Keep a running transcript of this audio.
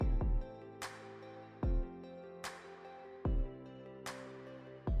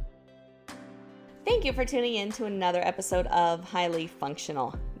Thank you for tuning in to another episode of Highly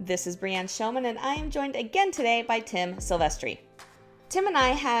Functional. This is Brianne Showman, and I am joined again today by Tim Silvestri. Tim and I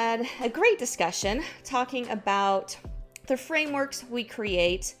had a great discussion talking about the frameworks we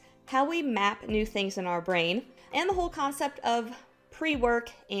create, how we map new things in our brain, and the whole concept of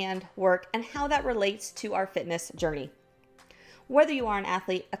pre-work and work and how that relates to our fitness journey. Whether you are an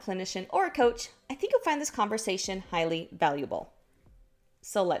athlete, a clinician, or a coach, I think you'll find this conversation highly valuable.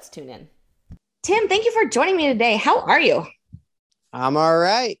 So let's tune in. Tim, thank you for joining me today. How are you? I'm all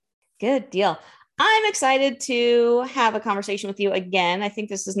right. Good deal. I'm excited to have a conversation with you again. I think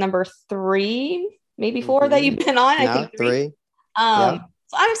this is number 3, maybe 4 that you've been on. I think 3. Yep. So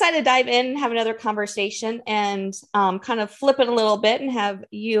I'm excited to dive in, have another conversation, and kind of flip it a little bit and have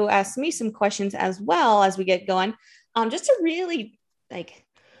you ask me some questions as well as we get going. Just to really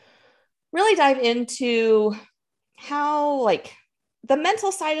dive into how the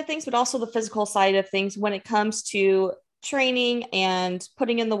mental side of things, but also the physical side of things when it comes to training and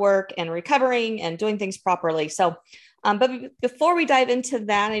putting in the work and recovering and doing things properly. So, but before we dive into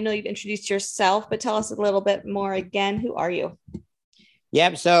that, I know you've introduced yourself, but tell us a little bit more again. Who are you?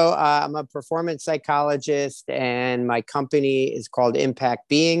 Yep. So I'm a performance psychologist, and my company is called Impact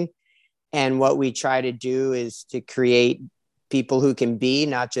Being. And what we try to do is to create people who can be,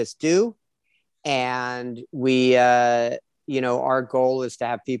 not just do. And we, our goal is to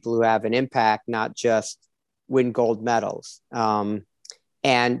have people who have an impact, not just win gold medals. And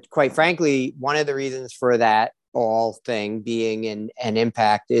quite frankly, one of the reasons for that all thing being an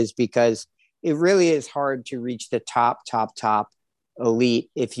impact is because it really is hard to reach the top elite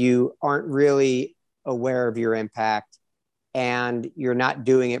if you aren't really aware of your impact and you're not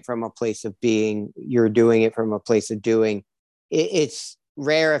doing it from a place of being, you're doing it from a place of doing. It's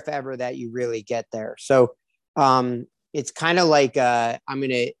rare, if ever, that you really get there. So it's kind of like I'm going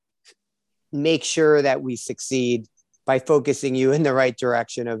to make sure that we succeed by focusing you in the right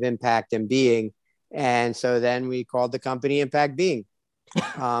direction of impact and being. And so then we called the company Impact Being.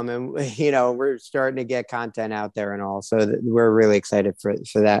 And we're starting to get content out there and all, so we're really excited for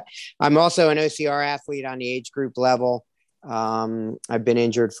that. I'm also an OCR athlete on the age group level. I've been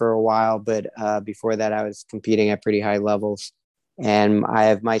injured for a while, but before that I was competing at pretty high levels, and I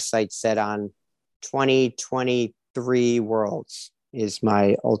have my sights set on 2023 worlds is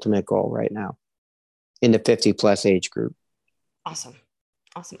my ultimate goal right now in the 50 plus age group. Awesome.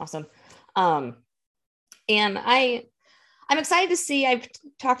 And I'm excited to see, I've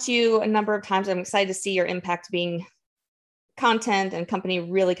talked to you a number of times. I'm excited to see your Impact Being content and company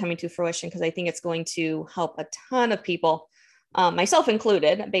really coming to fruition, because I think it's going to help a ton of people, myself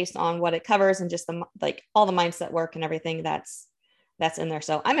included, based on what it covers and just all the mindset work and everything that's in there.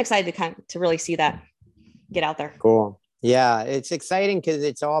 So I'm excited to really see that get out there. Cool. Yeah, it's exciting because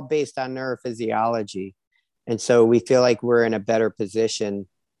it's all based on neurophysiology. And so we feel like we're in a better position,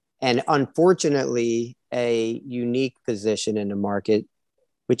 and unfortunately a unique position in the market,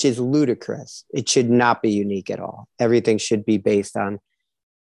 which is ludicrous. It should not be unique at all. Everything should be based on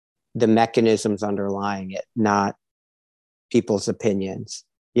the mechanisms underlying it, not people's opinions,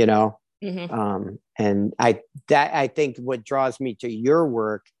 Mm-hmm. And I think what draws me to your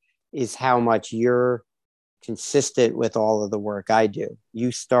work is how much you're consistent with all of the work I do.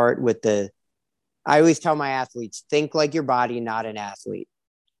 You start with I always tell my athletes, think like your body, not an athlete.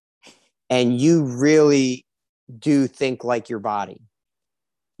 And you really do think like your body.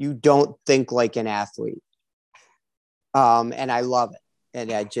 You don't think like an athlete. And I love it.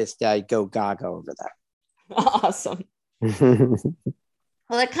 And I go gaga over that. Awesome.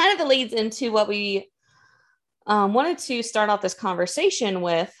 Well, that kind of leads into what we wanted to start off this conversation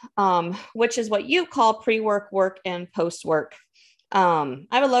with, which is what you call pre-work, work, and post-work. I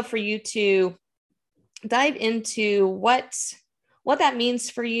would love for you to dive into what that means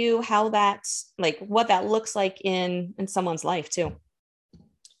for you, how that's what that looks like in someone's life too.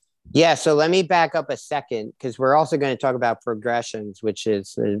 Yeah. So let me back up a second, because we're also going to talk about progressions, which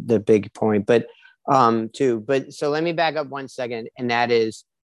is the big point, but so let me back up 1 second. And that is,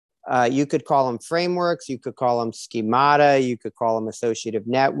 you could call them frameworks, you could call them schemata, you could call them associative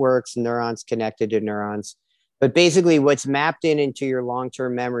networks, neurons connected to neurons. But basically what's mapped into your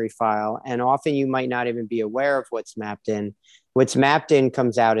long-term memory file, and often you might not even be aware of what's mapped in. What's mapped in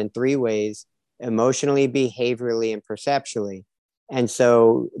comes out in 3 ways: emotionally, behaviorally, and perceptually. And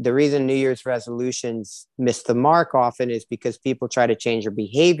so the reason New Year's resolutions miss the mark often is because people try to change their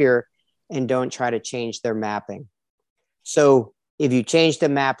behavior and don't try to change their mapping. So if you change the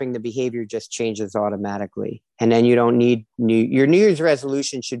mapping, the behavior just changes automatically. And then you don't need your New Year's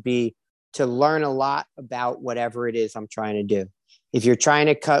resolution should be to learn a lot about whatever it is I'm trying to do. If you're trying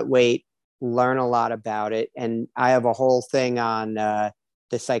to cut weight, learn a lot about it. And I have a whole thing on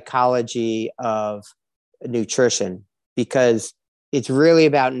the psychology of nutrition, because it's really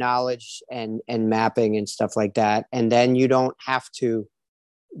about knowledge and mapping and stuff like that. And then you don't have to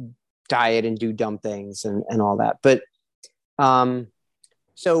diet and do dumb things and all that. But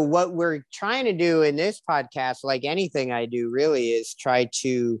so what we're trying to do in this podcast, like anything I do really, is try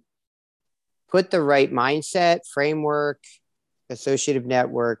to put the right mindset, framework, associative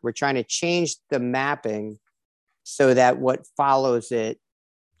network. We're trying to change the mapping so that what follows it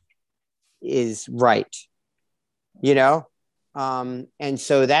is right, you know? And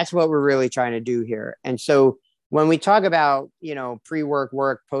so that's what we're really trying to do here. And so when we talk about, you know, pre-work,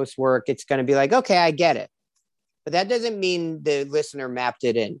 work, post-work, it's going to be like, okay, I get it. But that doesn't mean the listener mapped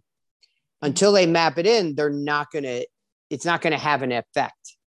it in. Until they map it in, it's not going to have an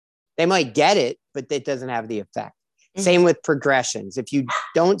effect. They might get it, but it doesn't have the effect. Mm-hmm. Same with progressions. If you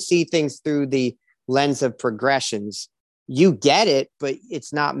don't see things through the lens of progressions, you get it, but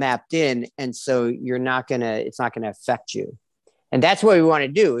it's not mapped in. And so it's not going to affect you. And that's what we want to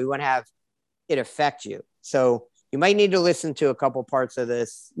do. We want to have it affect you. So you might need to listen to a couple parts of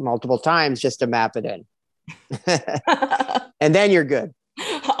this multiple times just to map it in. And then you're good.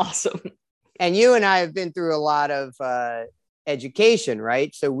 Awesome. And you and I have been through a lot of education,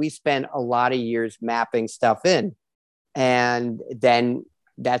 right? So we spent a lot of years mapping stuff in. And then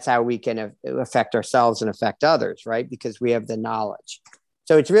that's how we can affect ourselves and affect others, right? Because we have the knowledge.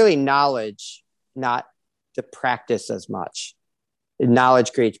 So it's really knowledge, not the practice as much.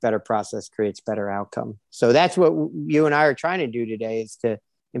 Knowledge creates better process, creates better outcome. So that's what you and I are trying to do today, is to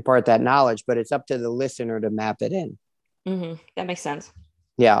impart that knowledge, but it's up to the listener to map it in. Mm-hmm. That makes sense.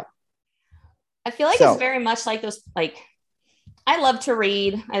 Yeah. I feel like it's very much like those, like, I love to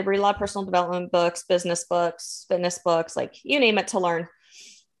read. I read a lot of personal development books, business books, fitness books, like you name it, to learn.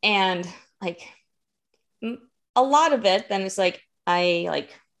 And like a lot of it, then it's like, I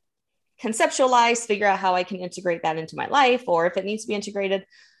like conceptualize, figure out how I can integrate that into my life, or if it needs to be integrated.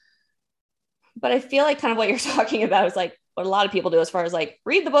 But I feel like kind of what you're talking about is like what a lot of people do, as far as like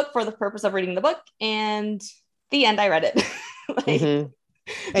read the book for the purpose of reading the book, and the end, I read it. Like, mm-hmm.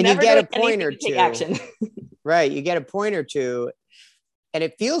 And you get a point or two. Take action. Right. You get a point or two, and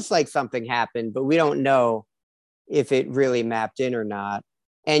it feels like something happened, but we don't know if it really mapped in or not.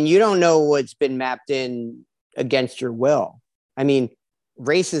 And you don't know what's been mapped in against your will. I mean,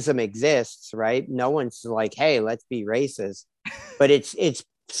 racism exists, right? No one's like, hey, let's be racist. But it's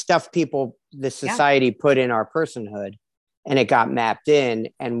stuff the society put in our personhood, and it got mapped in,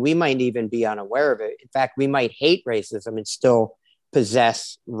 and we might even be unaware of it. In fact, we might hate racism and still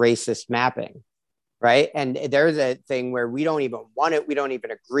possess racist mapping, right? And there's a thing where we don't even want it, we don't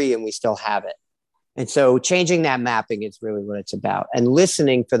even agree, and we still have it. And so changing that mapping is really what it's about. And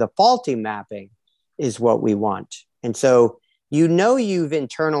listening for the faulty mapping is what we want. And so you've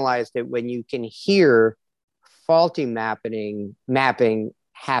internalized it when you can hear faulty mapping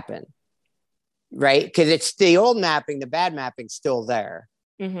happen, right? Because it's the old mapping, the bad mapping's still there.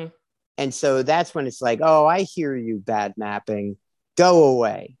 Mm-hmm. And so that's when it's like, oh, I hear you, bad mapping. Go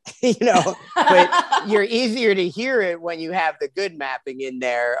away, but you're easier to hear it when you have the good mapping in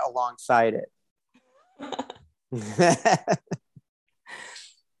there alongside it.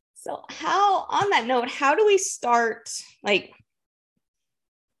 So on that note, how do we start, like,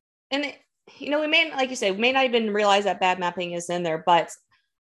 and we may, like you say, we may not even realize that bad mapping is in there, but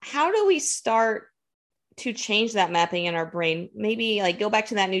how do we start to change that mapping in our brain? Maybe like go back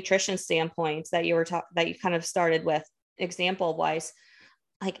to that nutrition standpoint that you that you kind of started with, example wise.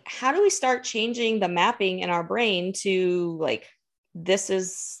 Like, how do we start changing the mapping in our brain to like, this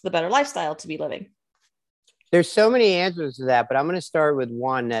is the better lifestyle to be living? There's so many answers to that, but I'm going to start with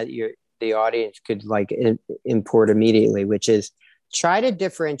one that the audience could like import immediately, which is try to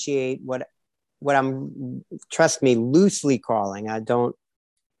differentiate what I'm, trust me, loosely calling. I don't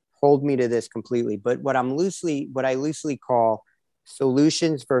hold me to this completely, but what I loosely call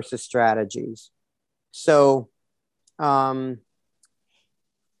solutions versus strategies. So,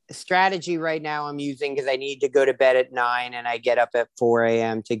 strategy right now I'm using, because I need to go to bed at 9 and I get up at 4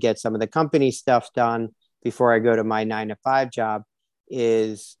 a.m. to get some of the company stuff done before I go to my 9 to 5 job,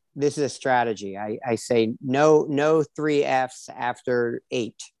 this is a strategy. I say no 3 F's after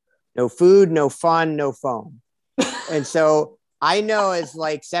 8. No food, no fun, no phone. And so I know it's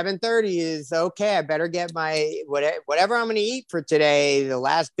like 7:30 is okay. I better get my whatever I'm going to eat for today. The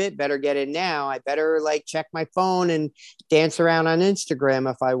last bit better get it now. I better like check my phone and dance around on Instagram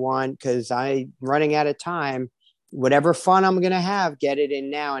if I want, because I'm running out of time. Whatever fun I'm going to have, get it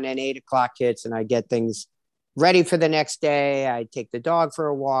in now. And then 8 o'clock hits and I get things ready for the next day. I take the dog for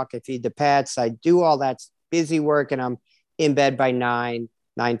a walk. I feed the pets. I do all that busy work, and I'm in bed by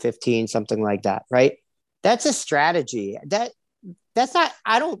 9:15, something like that. Right. That's a strategy. That's not,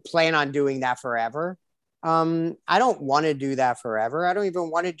 I don't plan on doing that forever. I don't want to do that forever. I don't even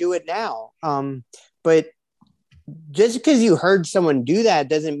want to do it now. But just because you heard someone do that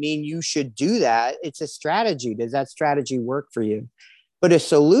doesn't mean you should do that. It's a strategy. Does that strategy work for you? But a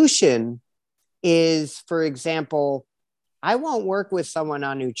solution is, for example, I won't work with someone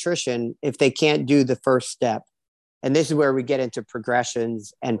on nutrition if they can't do the first step. And this is where we get into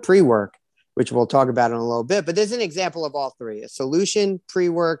progressions and pre-work, which we'll talk about in a little bit. But there's an example of all three: a solution,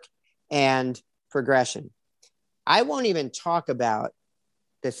 pre-work, and progression. I won't even talk about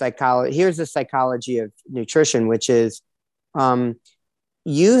the psychology. Here's the psychology of nutrition, which is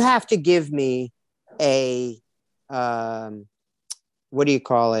you have to give me a, what do you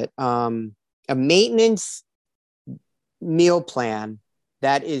call it? A maintenance meal plan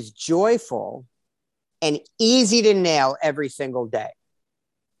that is joyful and easy to nail every single day.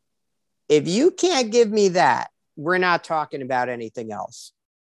 If you can't give me that, we're not talking about anything else,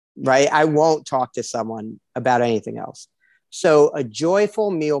 right? I won't talk to someone about anything else. So a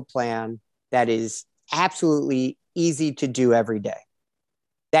joyful meal plan that is absolutely easy to do every day.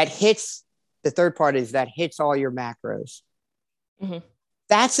 That hits, the third part is that hits all your macros. Mm-hmm.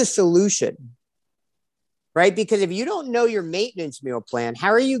 That's a solution, right? Because if you don't know your maintenance meal plan, how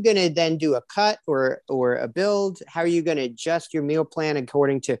are you going to then do a cut or a build? How are you going to adjust your meal plan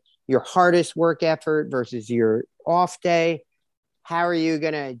according to your hardest work effort versus your off day? How are you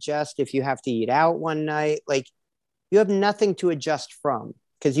going to adjust if you have to eat out one night? Like, you have nothing to adjust from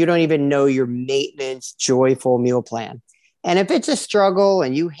because you don't even know your maintenance joyful meal plan. And if it's a struggle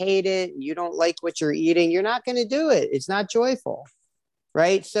and you hate it, and you don't like what you're eating, you're not going to do it. It's not joyful,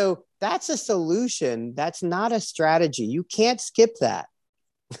 right? So that's a solution. That's not a strategy. You can't skip that.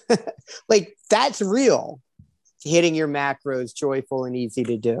 Like, that's real. Hitting your macros, joyful and easy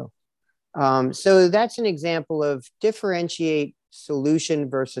to do. So that's an example of differentiate solution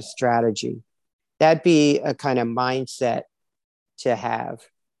versus strategy. That'd be a kind of mindset to have,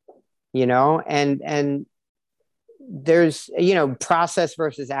 and there's, process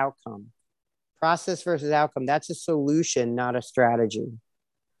versus outcome. Process versus outcome. That's a solution, not a strategy.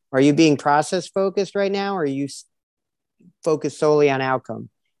 Are you being process focused right now? Or are you focused solely on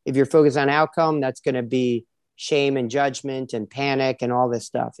outcome? If you're focused on outcome, that's going to be shame and judgment and panic and all this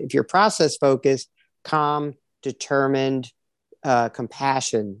stuff. If you're process focused, calm, determined,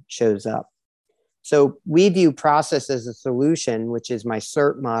 compassion shows up. So we view process as a solution, which is my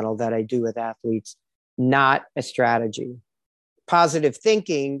CERT model that I do with athletes, not a strategy. Positive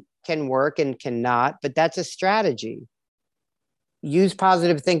thinking can work and cannot, but that's a strategy. Use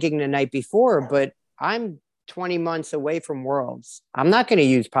positive thinking the night before, but I'm 20 months away from Worlds. I'm not going to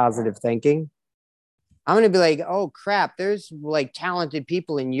use positive thinking. I'm going to be like, oh crap, there's like talented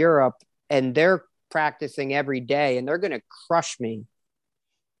people in Europe and they're practicing every day and they're going to crush me.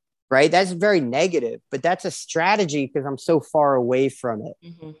 Right? That's very negative, but that's a strategy because I'm so far away from it.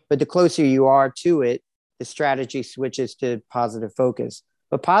 Mm-hmm. But the closer you are to it, the strategy switches to positive focus.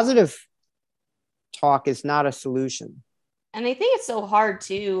 But positive talk is not a solution. And I think it's so hard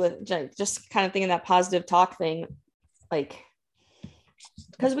too, just kind of thinking that positive talk thing, like,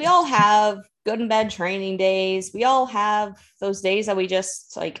 because we all have good and bad training days. We all have those days that we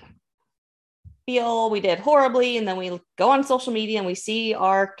just like feel we did horribly, and then we go on social media and we see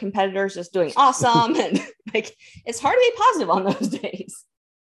our competitors just doing awesome. And like, it's hard to be positive on those days.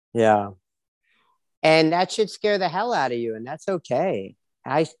 Yeah. And that should scare the hell out of you. And that's okay.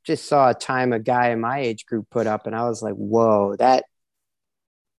 I just saw a time a guy in my age group put up and I was like, whoa,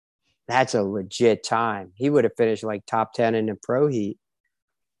 that's a legit time. He would have finished like top 10 in the pro heat.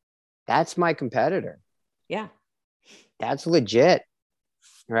 That's my competitor. Yeah. That's legit.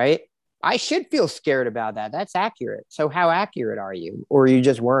 Right. I should feel scared about that. That's accurate. So how accurate are you? Or are you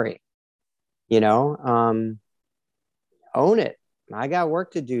just worried? Own it. I got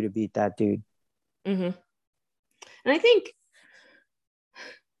work to do to beat that dude. Mm-hmm. And I think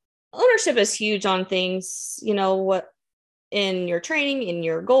ownership is huge on things, what in your training, in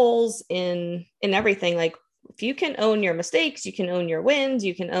your goals, in everything. Like, if you can own your mistakes, you can own your wins,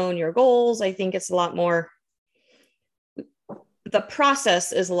 you can own your goals. I think it's a lot more, the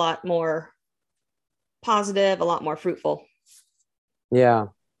process is a lot more positive, a lot more fruitful. Yeah,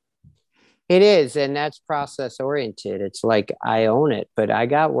 it is. And that's process oriented. It's like, I own it, but I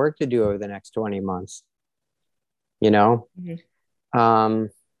got work to do over the next 20 months, Mm-hmm.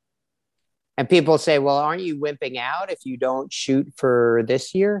 And people say, well, aren't you wimping out if you don't shoot for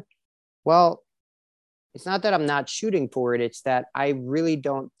this year? Well, it's not that I'm not shooting for it. It's that I really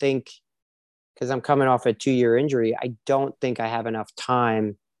don't think, because I'm coming off a 2-year injury, I don't think I have enough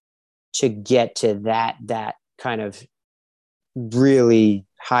time to get to that kind of really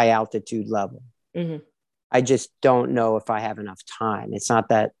high altitude level. Mm-hmm. I just don't know if I have enough time. It's not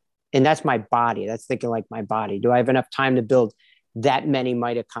that, and that's my body. That's thinking like my body. Do I have enough time to build that many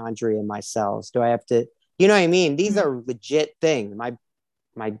mitochondria in my cells? Do I have to, you know what I mean? These Mm-hmm. are legit things.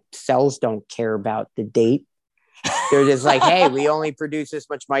 My cells don't care about the date. They're just like, hey, we only produce this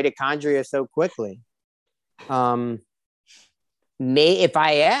much mitochondria so quickly. If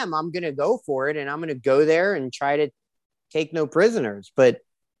I am, I'm gonna go for it, and I'm gonna go there and try to take no prisoners. But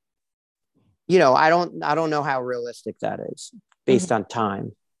I don't know how realistic that is based Mm-hmm. on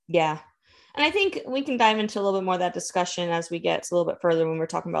time. Yeah. And I think we can dive into a little bit more of that discussion as we get a little bit further when we're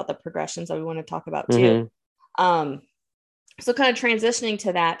talking about the progressions that we want to talk about too. Um, so kind of transitioning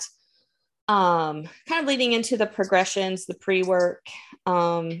to that, kind of leading into the progressions, the pre-work,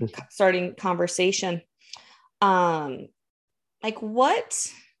 starting conversation. Like what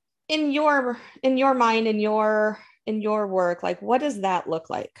in your mind, in your work, like what does that look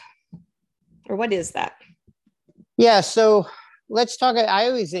like? Or what is that? Yeah. So let's talk.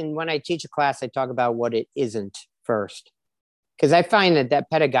 When I teach a class, I talk about what it isn't first, because I find that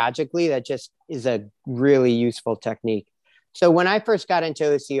pedagogically, that just is a really useful technique. So when I first got into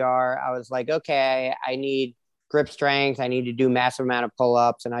OCR, I was like, okay, I need grip strength. I need to do massive amount of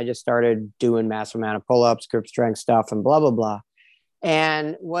pull-ups. And I just started doing massive amount of pull-ups, grip strength stuff, and blah, blah, blah.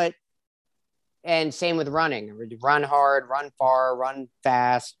 And same with running. Run hard, run far, run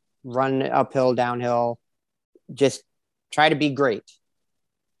fast, run uphill, downhill. Just try to be great.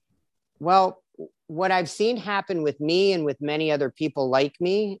 Well, what I've seen happen with me and with many other people like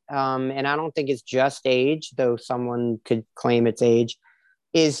me, and I don't think it's just age, though someone could claim it's age,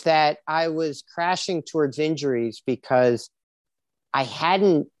 is that I was crashing towards injuries because I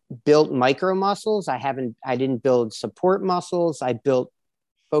hadn't built micro muscles. I didn't build support muscles. I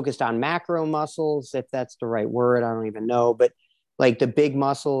focused on macro muscles, if that's the right word. I don't even know, but like the big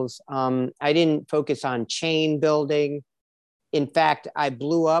muscles. I didn't focus on chain building. In fact, I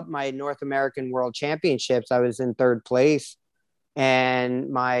blew up my North American World Championships. I was in 3rd place and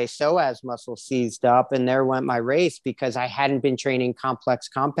my psoas muscle seized up, and there went my race because I hadn't been training complex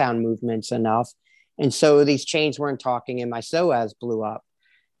compound movements enough. And so these chains weren't talking and my psoas blew up.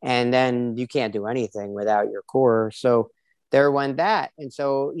 And then you can't do anything without your core. So there went that. And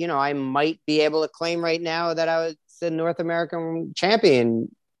so, I might be able to claim right now that I was the North American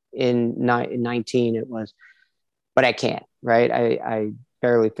champion in 19 it was, but I can't, right? I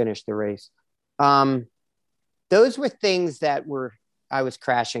barely finished the race. Those were things that I was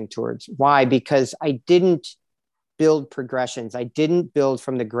crashing towards. Why? Because I didn't build progressions. I didn't build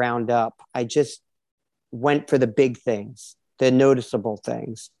from the ground up. I just went for the big things, the noticeable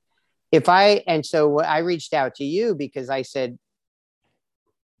things. So I reached out to you because I said,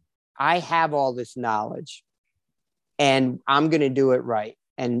 I have all this knowledge and I'm going to do it right.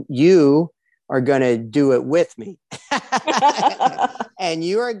 And you are going to do it with me. And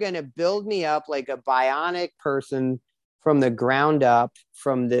you are going to build me up like a bionic person from the ground up,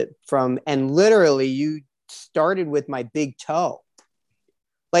 and literally you started with my big toe.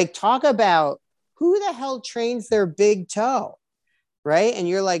 Like, talk about who the hell trains their big toe, right? And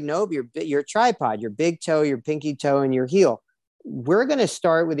you're like, nope, your tripod, your big toe, your pinky toe, and your heel. We're going to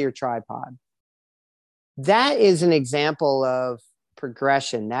start with your tripod. That is an example of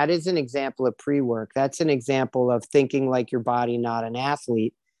progression. That is an example of pre-work. That's an example of thinking like your body, not an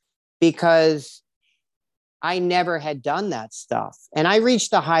athlete, because I never had done that stuff. And I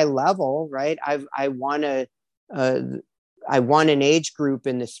reached a high level, right? I won an age group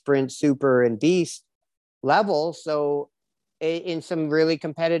in the sprint, super, and beast level. So in some really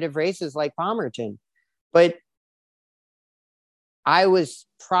competitive races like Palmerton, but I was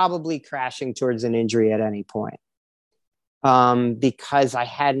probably crashing towards an injury at any point, because I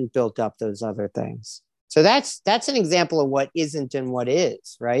hadn't built up those other things. So that's an example of what isn't and what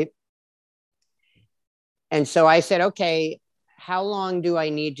is, right? And so I said, okay, how long do I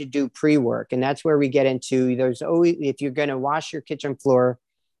need to do pre-work? And that's where we get into, there's always, if you're going to wash your kitchen floor,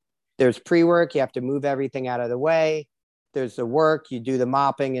 there's pre-work, you have to move everything out of the way. There's the work, you do the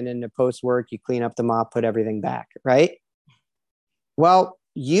mopping, and then the post-work, you clean up the mop, put everything back, right? Well,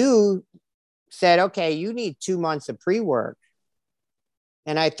 you said, okay, you need 2 months of pre-work.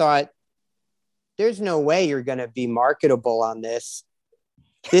 And I thought, there's no way you're going to be marketable on this.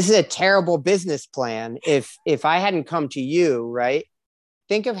 This is a terrible business plan. If I hadn't come to you, right?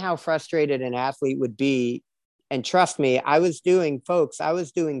 Think of how frustrated an athlete would be. And trust me, I was doing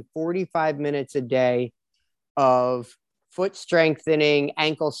 45 minutes a day of foot strengthening,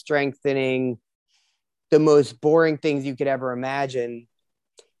 ankle strengthening, the most boring things you could ever imagine.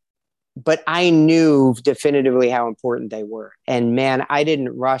 But I knew definitively how important they were. And man, I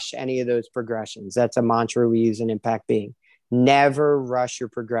didn't rush any of those progressions. That's a mantra we use in Impact Being. Never rush your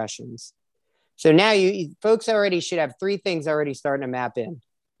progressions. So now you folks already should have three things already starting to map in.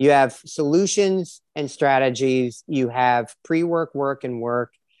 You have solutions and strategies, you have pre-work, work, and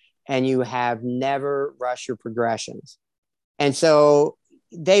work, and you have never rush your progressions. And so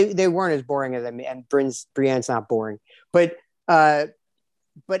they weren't as boring as I mean, and Brienne's not boring, but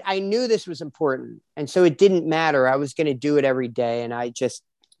I knew this was important. And so it didn't matter. I was going to do it every day. And I just,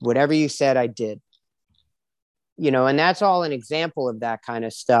 whatever you said, I did, and that's all an example of that kind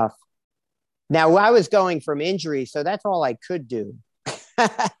of stuff. Now I was going from injury, so that's all I could do.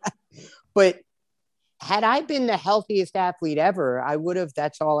 But had I been the healthiest athlete ever,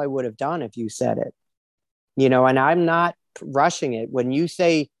 that's all I would have done if you said it, and I'm not rushing it. When you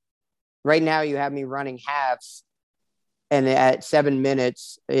say right now you have me running halves, and at 7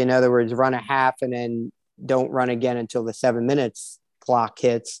 minutes, in other words, run a half and then don't run again until the 7 minutes clock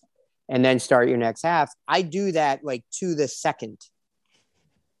hits and then start your next half. I do that like to the second,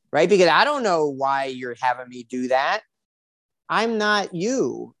 right? Because I don't know why you're having me do that. I'm not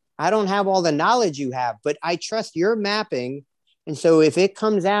you. I don't have all the knowledge you have, but I trust your mapping. And so if it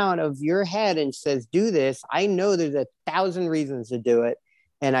comes out of your head and says, do this, I know there's 1,000 reasons to do it.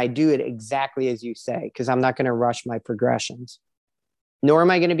 And I do it exactly as you say, because I'm not going to rush my progressions, nor am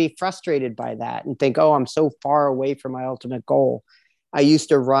I going to be frustrated by that and think, oh, I'm so far away from my ultimate goal. I used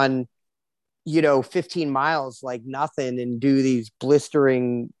to run, 15 miles like nothing and do these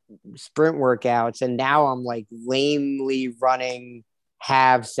blistering sprint workouts. And now I'm like lamely running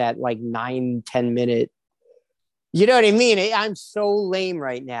halves at like 9-10 minute. You know what I mean? I'm so lame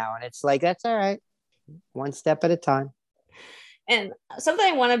right now. And it's like, that's all right. One step at a time. And something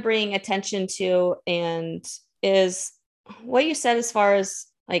I want to bring attention to and is what you said as far as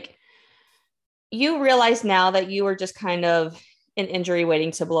like, you realize now that you were just kind of an injury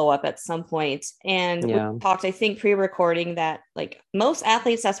waiting to blow up at some point. And we talked, I think, pre-recording that like most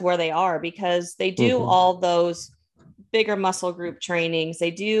athletes, that's where they are because they do all those bigger muscle group trainings.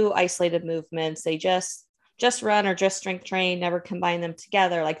 They do isolated movements. They just run or just strength train, never combine them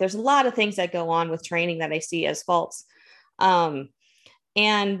together. Like there's a lot of things that go on with training that I see as faults.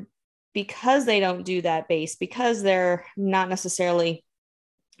 And because they don't do that base, because they're not necessarily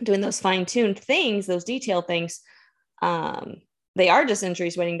doing those fine-tuned things, those detailed things, they are just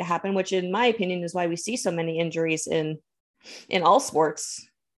injuries waiting to happen, which in my opinion is why we see so many injuries in all sports.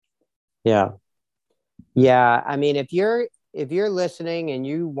 Yeah. Yeah. I mean, if you're listening and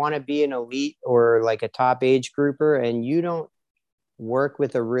you want to be an elite or like a top age grouper and you don't work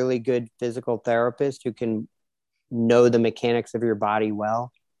with a really good physical therapist who can know the mechanics of your body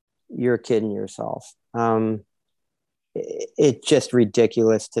well, you're kidding yourself. It's just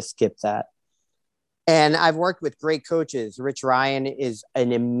ridiculous to skip that. And I've worked with great coaches. Rich Ryan is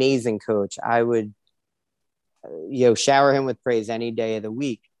an amazing coach. I would, shower him with praise any day of the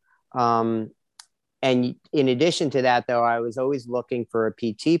week. And in addition to that, though, I was always looking for a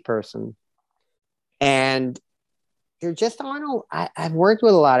PT person. And they're just on. I've worked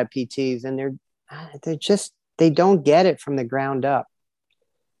with a lot of PTs, and they don't get it from the ground up.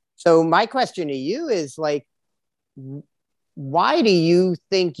 So my question to you is like, why do you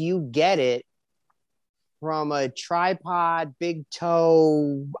think you get it from a tripod, big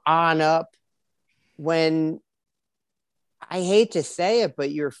toe on up when I hate to say it, but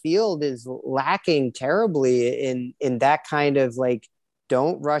your field is lacking terribly in that kind of like,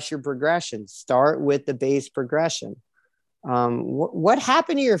 don't rush your progression. Start with the base progression. What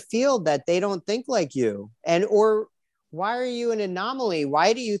happened to your field that they don't think like you? Or why are you an anomaly?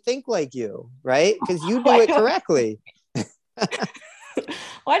 Why do you think like you? Right? Because you do it correctly.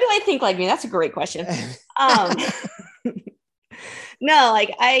 Why do I think like me? That's a great question. No,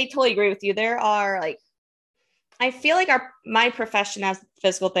 like I totally agree with you. There are like, I feel like my profession as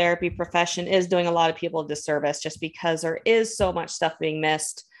physical therapy profession is doing a lot of people a disservice just because there is so much stuff being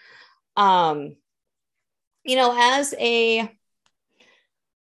missed. As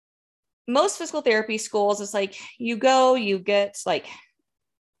most physical therapy schools, it's like you get like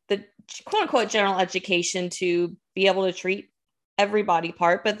the quote unquote general education to be able to treat every body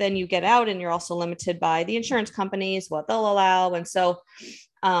part, but then you get out and you're also limited by the insurance companies, what they'll allow. And so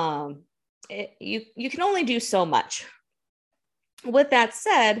you can only do so much. With that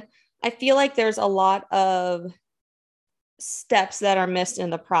said, I feel like there's a lot of steps that are missed in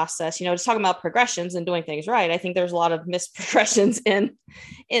the process. Just talking about progressions and doing things right. I think there's a lot of missed progressions in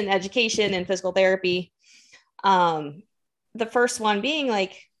education and physical therapy. Um, the first one being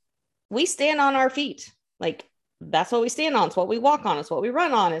like, we stand on our feet. Like, that's what we stand on. It's what we walk on. It's what we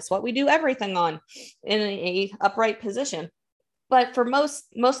run on. It's what we do everything on in a upright position. But for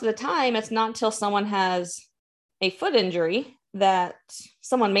most of the time, it's not until someone has a foot injury that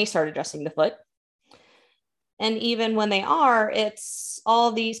someone may start adjusting the foot. And even when they are, it's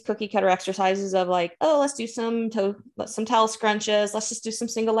all these cookie cutter exercises of like, oh, let's do some towel scrunches. Let's just do some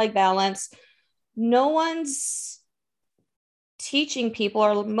single leg balance. No one's teaching people,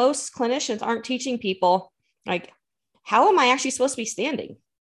 or most clinicians aren't teaching people, like, how am I actually supposed to be standing?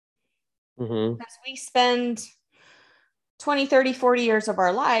 Mm-hmm. Because we spend 20, 30, 40 years of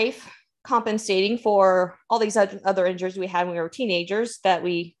our life compensating for all these other injuries we had when we were teenagers that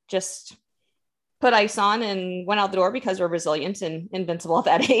we just put ice on and went out the door because we're resilient and invincible at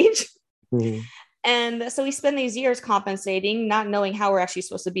that age. Mm-hmm. And so we spend these years compensating, not knowing how we're actually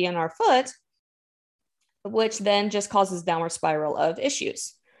supposed to be on our foot, which then just causes downward spiral of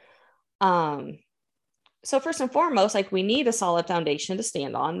issues. So first and foremost, like, we need a solid foundation to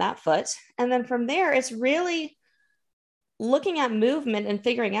stand on that foot. And then from there, it's really looking at movement and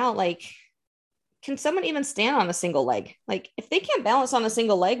figuring out, like, can someone even stand on a single leg? Like, if they can't balance on a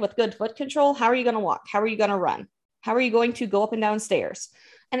single leg with good foot control, how are you going to walk? How are you going to run? How are you going to go up and down stairs?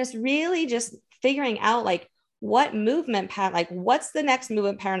 And it's really just figuring out, like, what movement pattern, like, what's the next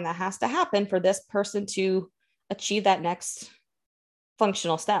movement pattern that has to happen for this person to achieve that next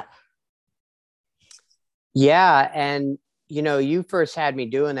functional step. Yeah. And, you first had me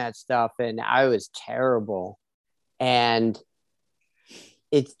doing that stuff and I was terrible. And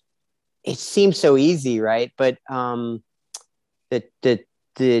it, it seems so easy, right? But the, the,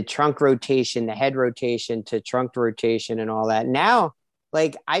 the trunk rotation, the head rotation to trunk rotation and all that. Now,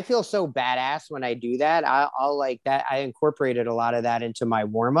 like, I feel so badass when I do that. I'll like that. I incorporated a lot of that into my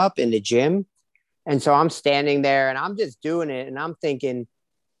warm up in the gym. And so I'm standing there and I'm just doing it. And I'm thinking,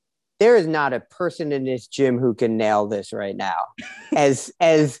 there is not a person in this gym who can nail this right now. As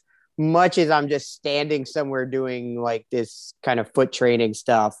much as I'm just standing somewhere doing like this kind of foot training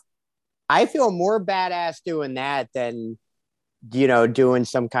stuff, I feel more badass doing that than, doing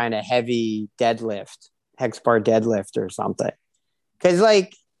some kind of heavy deadlift, hex bar deadlift or something. Cause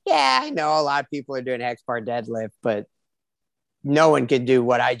like, yeah, I know a lot of people are doing hex bar deadlift, but no one can do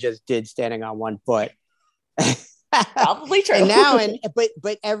what I just did standing on one foot. Probably true. And now,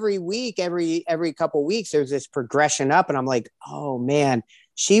 but every week, every couple weeks, there's this progression up, and I'm like, oh man,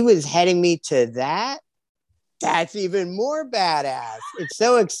 she was heading me to that. That's even more badass. It's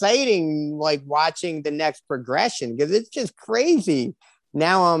so exciting, like watching the next progression, because it's just crazy.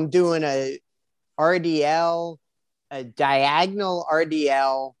 Now I'm doing a RDL, a diagonal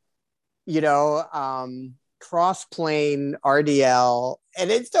RDL, cross plane RDL, and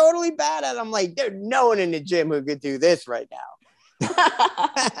it's totally badass. I'm like, there's no one in the gym who could do this right now.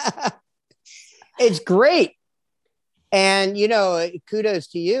 It's great. And, kudos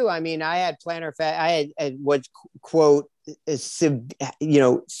to you. I mean, I had I had what's quote,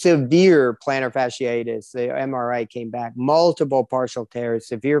 severe plantar fasciitis. The MRI came back, multiple partial tears,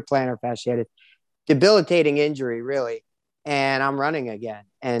 severe plantar fasciitis, debilitating injury, really. And I'm running again.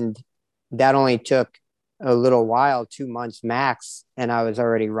 And that only took a little while, 2 months max. And I was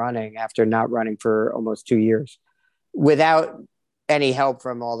already running after not running for almost 2 years without any help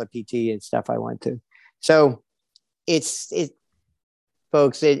from all the PT and stuff I went to. So it's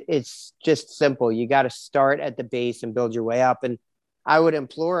just simple. You got to start at the base and build your way up. And I would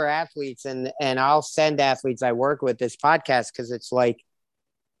implore athletes, and I'll send athletes I work with this podcast, because it's like,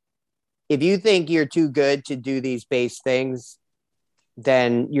 if you think you're too good to do these base things,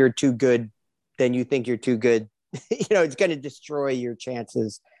 then you're too good. Then you think you're too good. It's going to destroy your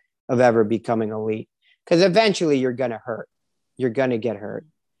chances of ever becoming elite, because eventually you're going to hurt. You're going to get hurt.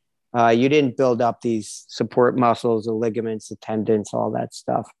 You didn't build up these support muscles, the ligaments, the tendons, all that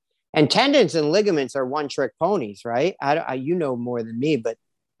stuff. And tendons and ligaments are one-trick ponies, right? You know more than me, but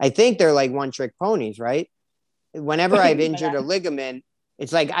I think they're like one-trick ponies, right? Whenever I've injured a ligament,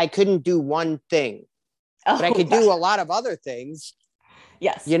 it's like I couldn't do one thing, but I could do a lot of other things.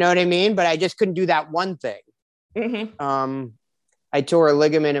 Yes. You know what I mean? But I just couldn't do that one thing. Mm-hmm. I tore a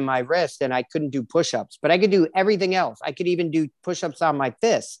ligament in my wrist and I couldn't do push-ups, but I could do everything else. I could even do push-ups on my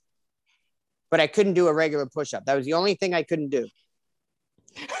fist, but I couldn't do a regular push-up. That was the only thing I couldn't do.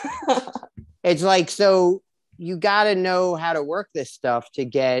 It's like, so you got to know how to work this stuff to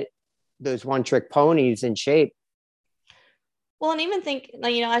get those one-trick ponies in shape. Well, and even think,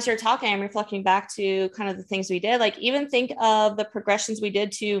 as you're talking, I'm reflecting back to kind of the things we did. Like, even think of the progressions we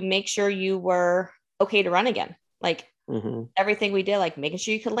did to make sure you were okay to run again. Like, Everything we did, like making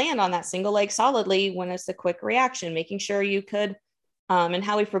sure you could land on that single leg solidly when it's a quick reaction, making sure you could, and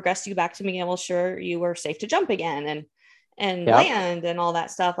how we progressed you back to being able to sure you were safe to jump again and Yep. land and all that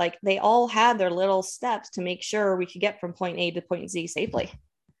stuff. Like they all had their little steps to make sure we could get from point A to point Z safely.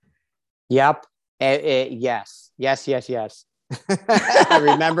 Yep. Yes. Yes. Yes. Yes. I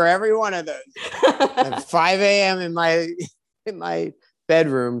remember every one of those. At 5 a.m. in my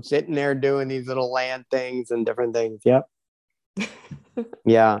bedroom, sitting there doing these little land things and different things. Yep.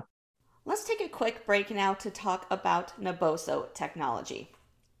 Yeah. Let's take a quick break now to talk about Naboso technology.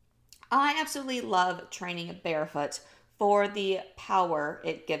 I absolutely love training barefoot for the power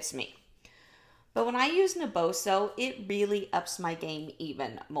it gives me. But when I use Naboso, it really ups my game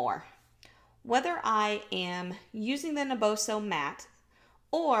even more. Whether I am using the Naboso mat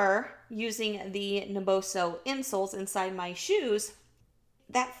or using the Naboso insoles inside my shoes,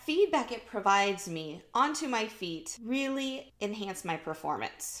 that feedback it provides me onto my feet really enhance my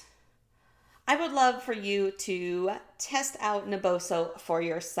performance. I would love for you to test out Naboso for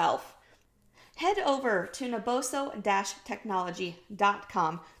yourself. Head over to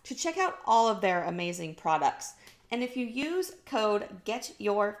naboso-technology.com to check out all of their amazing products. And if you use code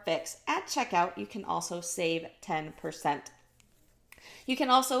GETYOURFIX at checkout, you can also save 10%. You can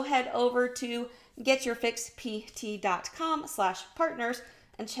also head over to getyourfixpt.com/partners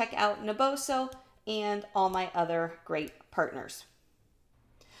and check out Naboso and all my other great partners.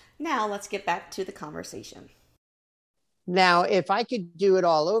 Now let's get back to the conversation. Now, if I could do it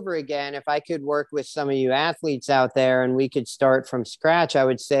all over again, if I could work with some of you athletes out there and we could start from scratch, I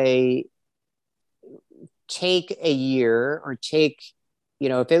would say take a year or take,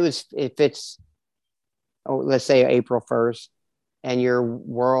 if it's, let's say April 1st and your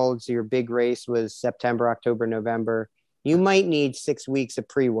big race was September, October, November, you might need 6 weeks of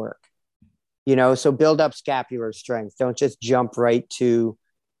pre-work, so build up scapular strength. Don't just jump right to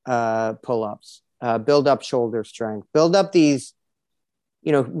pull-ups. Build up shoulder strength, build up these,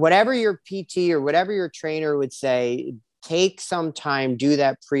 whatever your PT or whatever your trainer would say, take some time, do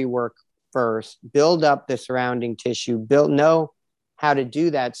that pre-work first, build up the surrounding tissue, know how to do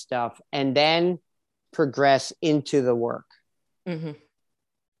that stuff, and then progress into the work. Mm-hmm.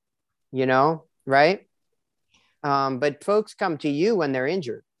 Right? But folks come to you when they're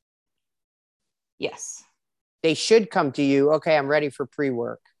injured. Yes. They should come to you. Okay, I'm ready for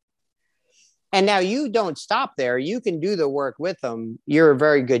pre-work. And now you don't stop there. You can do the work with them. You're a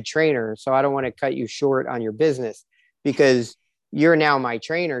very good trainer. So I don't want to cut you short on your business because you're now my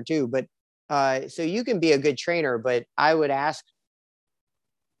trainer too. But so you can be a good trainer, but I would ask,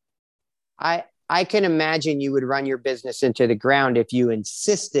 I can imagine you would run your business into the ground if you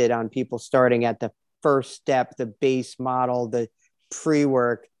insisted on people starting at the first step, the base model, the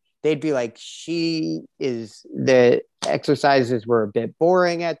pre-work. They'd be like, the exercises were a bit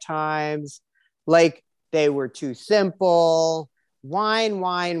boring at times. Like they were too simple. Whine.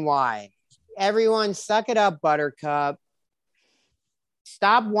 Everyone suck it up, Buttercup.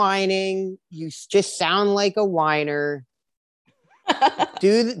 Stop whining. You just sound like a whiner.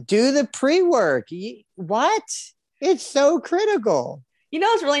 do the pre-work. What? It's so critical.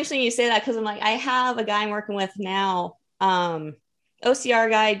 It's really interesting you say that because I'm like, I have a guy I'm working with now, OCR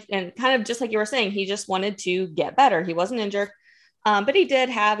guy, and kind of just like you were saying, he just wanted to get better. He wasn't injured, but he did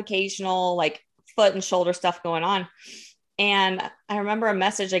have occasional like foot and shoulder stuff going on. And I remember a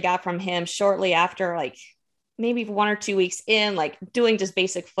message I got from him shortly after, like maybe 1 or 2 weeks in, like doing just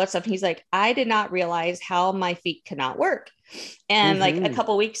basic foot stuff. He's like, I did not realize how my feet could not work. And like a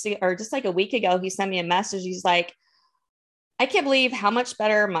couple weeks ago, or just like a week ago, he sent me a message. He's like, I can't believe how much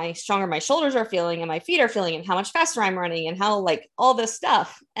better stronger my shoulders are feeling and my feet are feeling and how much faster I'm running and how like all this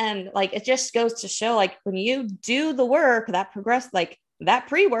stuff. And like, it just goes to show like when you do the work that like that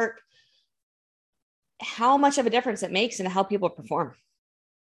pre-work, how much of a difference it makes in how people perform.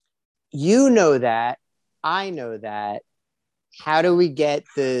 You know that. I know that. How do we get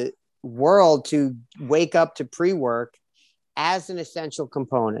the world to wake up to pre-work as an essential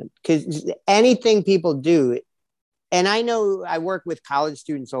component? Because anything people do, and I know I work with college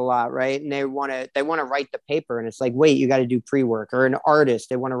students a lot, right? And they want to write the paper, and it's like, wait, you got to do pre-work. Or an artist,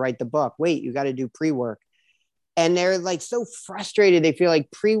 they want to write the book. Wait, you got to do pre-work. And they're like so frustrated. They feel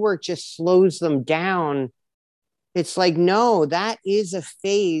like pre-work just slows them down. It's like, no, that is a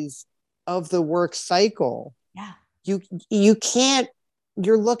phase of the work cycle. Yeah. You can't,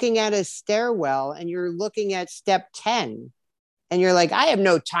 you're looking at a stairwell and you're looking at step 10 and you're like, I have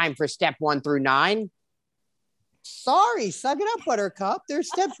no time for step 1 through 9. Sorry, suck it up, Buttercup. There's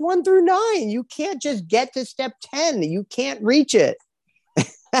steps 1 through 9. You can't just get to step 10. You can't reach it.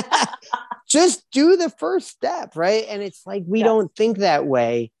 Just do the first step, right? And it's like we don't think that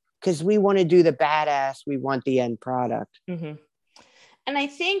way because we want to do the badass. We want the end product. Mm-hmm. And I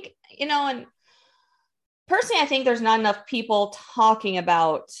think, and personally, I think there's not enough people talking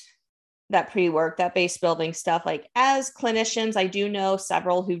about that pre-work, that base building stuff. Like as clinicians, I do know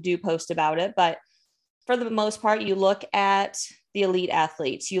several who do post about it, but for the most part, you look at the elite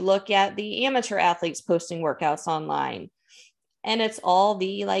athletes, you look at the amateur athletes posting workouts online, and it's all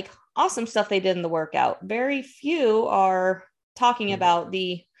the like awesome stuff they did in the workout. Very few are talking about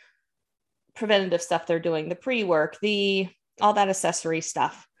the preventative stuff they're doing, the pre-work, the all that accessory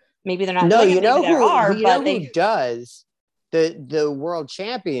stuff. Maybe they're not doing it, maybe there are, but who does? The world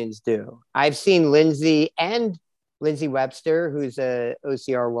champions do. I've seen Lindsay Webster, who's a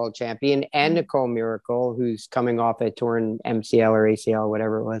OCR world champion, and Nicole Miracle, who's coming off a torn MCL or ACL,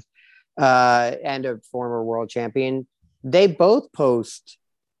 whatever it was, and a former world champion. They both post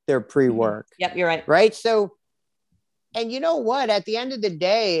their pre-work. Yep, you're right. Right. So, and you know what? At the end of the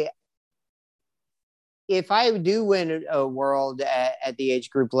day, if I do win a world at the age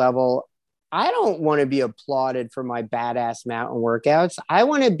group level, I don't want to be applauded for my badass mountain workouts. I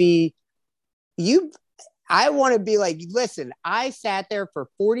want to be like, listen, I sat there for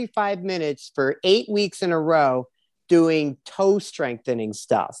 45 minutes for 8 weeks in a row doing toe strengthening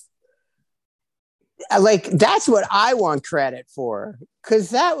stuff. Like, that's what I want credit for, because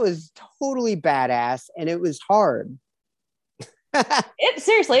that was totally badass and it was hard. It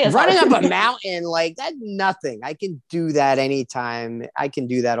seriously is running hard. up a mountain, like that's nothing. I can do that anytime. I can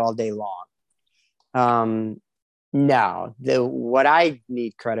do that all day long. No, what I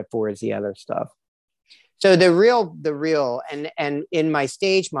need credit for is the other stuff. So the real, and in my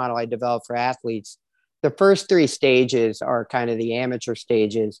stage model I developed for athletes, the first 3 stages are kind of the amateur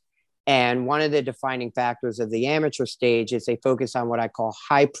stages. And one of the defining factors of the amateur stage is they focus on what I call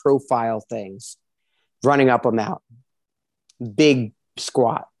high profile things, running up a mountain, big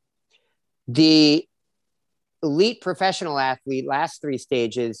squat. The elite professional athlete, last 3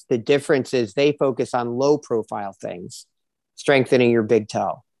 stages, the difference is they focus on low profile things, strengthening your big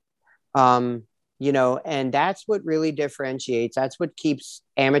toe. And that's what really differentiates. That's what keeps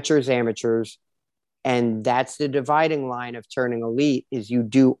amateurs. And that's the dividing line of turning elite, is you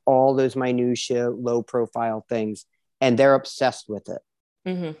do all those minutia, low profile things, and they're obsessed with it.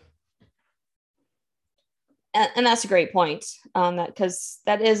 Mm-hmm. And that's a great point on that, because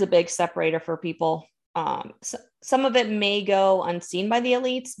that is a big separator for people. So some of it may go unseen by the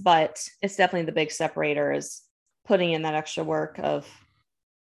elites, but it's definitely the big separator, is putting in that extra work of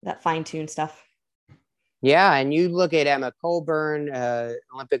that fine-tuned stuff. Yeah, and you look at Emma Colburn,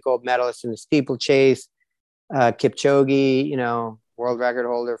 Olympic gold medalist in the steeplechase, Kipchoge, world record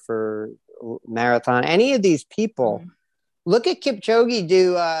holder for marathon. Any of these people, look at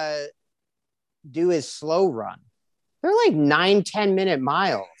Kipchoge do his slow run. They're like 9-10 minute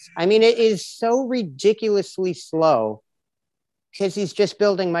miles. I mean, it is so ridiculously slow because he's just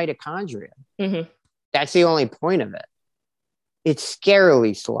building mitochondria. Mm-hmm. That's the only point of it. It's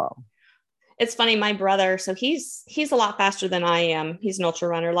scarily slow. It's funny, my brother, so he's a lot faster than I am. He's an ultra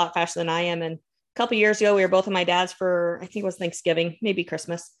runner, a lot faster than I am. And a couple of years ago, we were both at my dad's for, I think it was Thanksgiving, maybe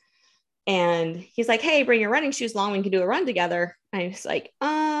Christmas. And he's like, hey, bring your running shoes along. We can do a run together. And I was like,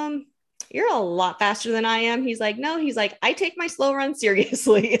 you're a lot faster than I am. He's like, no, he's like, I take my slow run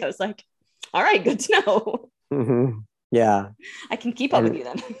seriously. I was like, all right, good to know. Mm-hmm. Yeah. I can keep up with you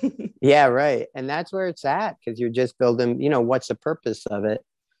then. Yeah, right. And that's where it's at, because you're just building, what's the purpose of it?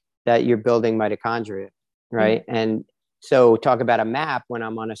 That you're building mitochondria, right? Mm-hmm. And so talk about a map. When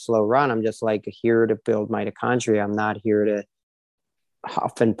I'm on a slow run, I'm just like here to build mitochondria. I'm not here to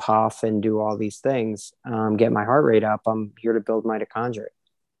huff and puff and do all these things, get my heart rate up. I'm here to build mitochondria.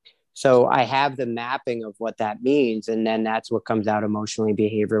 So I have the mapping of what that means. And then that's what comes out emotionally,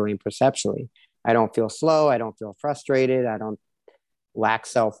 behaviorally, and perceptually. I don't feel slow. I don't feel frustrated. I don't lack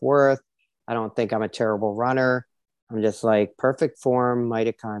self-worth. I don't think I'm a terrible runner. I'm just like perfect form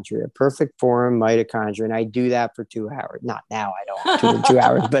mitochondria, perfect form mitochondria. And I do that for 2 hours. Not now, I don't do 2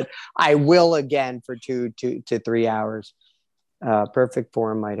 hours, but I will again for 2 to 3 hours. Perfect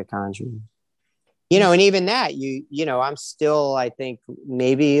form mitochondria. And even that, I'm still, I think,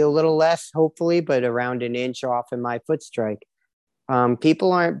 maybe a little less, hopefully, but around an inch off in my foot strike.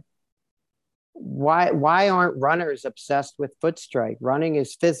 People aren't, why aren't runners obsessed with foot strike? Running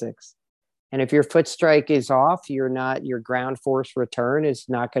is physics. And if your foot strike is off, your ground force return is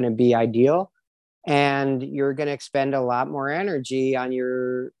not going to be ideal. And you're going to expend a lot more energy on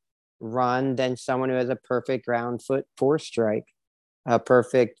your run than someone who has a perfect ground foot force strike, a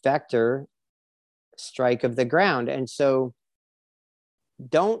perfect vector strike of the ground. And so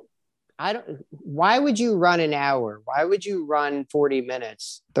don't, why would you run an hour? Why would you run 40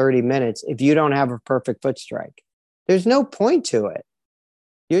 minutes, 30 minutes if you don't have a perfect foot strike? There's no point to it.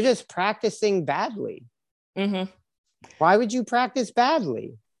 You're just practicing badly. Mm-hmm. Why would you practice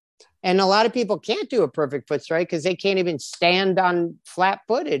badly? And a lot of people can't do a perfect foot strike because they can't even stand on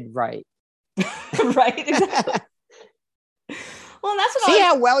flat-footed right. Right, exactly. Well, that's what See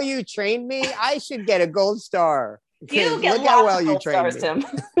how well you trained me? I should get a gold star. You get Look lots how well of you gold trained stars,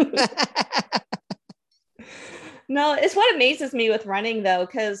 me. Tim. No, it's what amazes me with running though,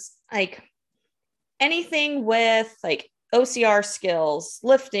 because like anything with like OCR skills,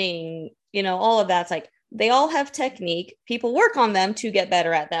 lifting, all of that's like they all have technique. People work on them to get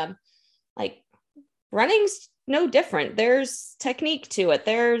better at them. Like running's no different. There's technique to it.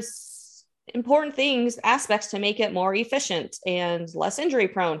 There's important things, aspects to make it more efficient and less injury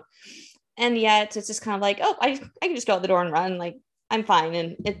prone. And yet it's just kind of like, oh, I can just go out the door and run. Like I'm fine.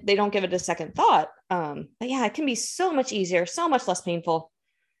 And they don't give it a second thought. But yeah, it can be so much easier, so much less painful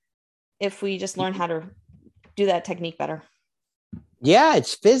if we just learn how to do that technique better. Yeah,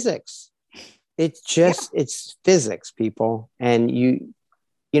 it's physics. It's physics, people. And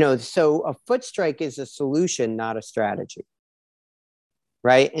so a foot strike is a solution, not a strategy.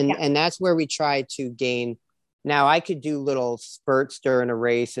 Right. And that's where we try to gain. Now I could do little spurts during a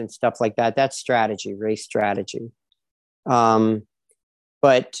race and stuff like that. That's strategy, race strategy. But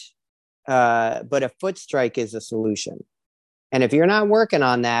a foot strike is a solution. And if you're not working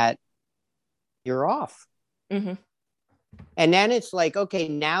on that, you're off. Mm-hmm. And then it's like, okay,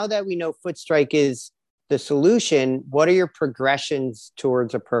 now that we know foot strike is the solution, what are your progressions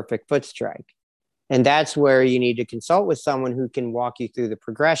towards a perfect foot strike? And that's where you need to consult with someone who can walk you through the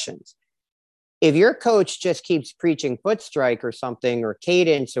progressions. If your coach just keeps preaching foot strike or something, or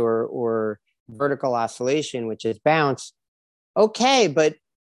cadence or vertical oscillation, which is bounce, okay, but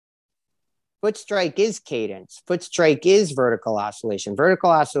foot strike is cadence. Foot strike is vertical oscillation.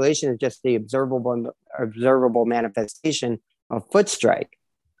 Vertical oscillation is just the observable manifestation of foot strike,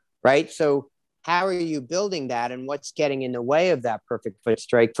 right? So how are you building that, and what's getting in the way of that perfect foot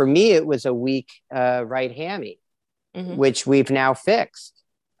strike? For me, it was a weak right hammy, mm-hmm. which we've now fixed.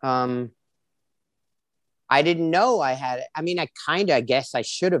 I didn't know I had, I guess I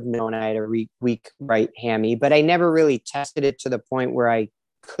should have known I had a weak right hammy, but I never really tested it to the point where I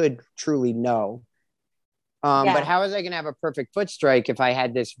could truly know. But how was I going to have a perfect foot strike if I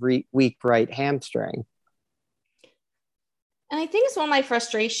had this weak right hamstring? And I think it's one of my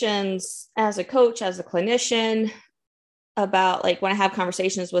frustrations as a coach, as a clinician, about like when I have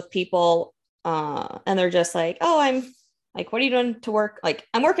conversations with people and they're just like, oh, I'm like, what are you doing to work? Like,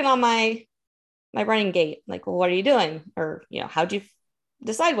 I'm working on my running gait. Like, well, what are you doing? Or, how'd you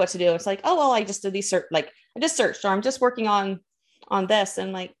decide what to do? It's like, oh, well, I just did these I just searched, or I'm just working on this.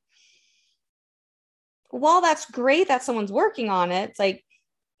 And like, while that's great that someone's working on it, it's like,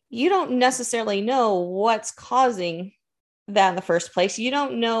 you don't necessarily know what's causing that in the first place. You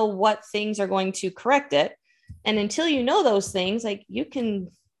don't know what things are going to correct it. And until you know those things, like you could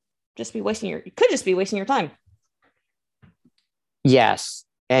just be wasting your time. Yes.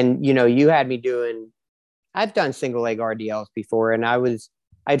 And, you had me I've done single leg RDLs before, and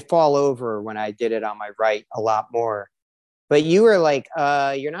I'd fall over when I did it on my right a lot more. But you were like,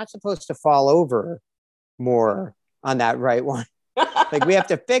 you're not supposed to fall over more on that right one. Like, we have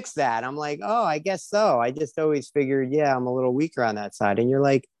to fix that. I'm like, oh, I guess so. I just always figured, I'm a little weaker on that side. And you're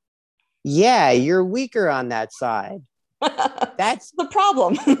like, yeah, you're weaker on that side. That's the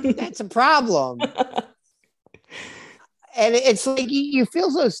problem. That's a problem. And it's like, you feel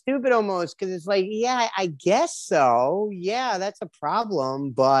so stupid almost, because it's like, yeah, I guess so. Yeah, that's a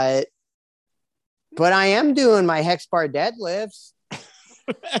problem. But I am doing my hex bar deadlifts.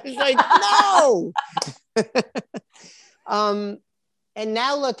 It's like, no. And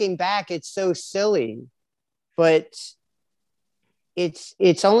now looking back, it's so silly, but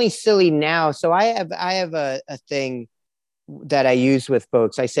it's only silly now. So I have a thing that I use with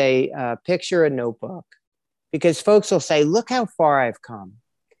folks. I say, picture a notebook, because folks will say, look how far I've come.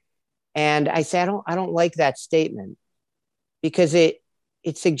 And I say, I don't like that statement, because it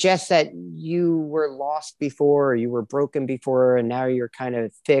suggests that you were lost before, or you were broken before, and now you're kind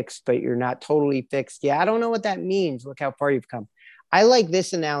of fixed, but you're not totally fixed. Yeah, I don't know what that means. Look how far you've come. I like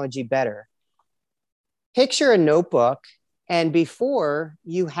this analogy better. Picture a notebook, and before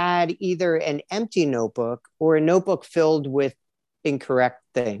you had either an empty notebook or a notebook filled with incorrect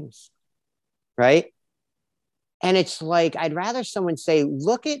things, right? And it's like, I'd rather someone say,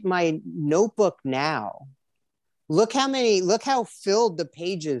 look at my notebook now. Look how filled the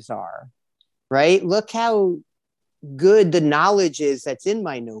pages are, right? Look how good the knowledge is that's in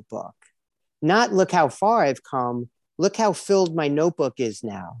my notebook. Not look how far I've come, look how filled my notebook is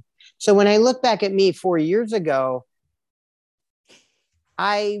now. So when I look back at me 4 years ago,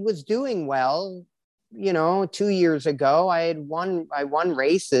 I was doing well. 2 years ago, I won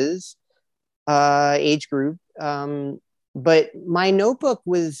races, age group. But my notebook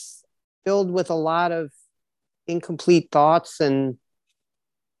was filled with a lot of incomplete thoughts and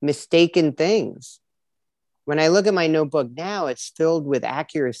mistaken things. When I look at my notebook now, it's filled with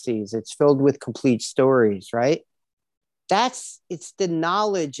accuracies. It's filled with complete stories, right? It's the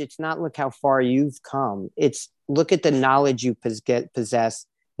knowledge. It's not look how far you've come. It's look at the knowledge you possess.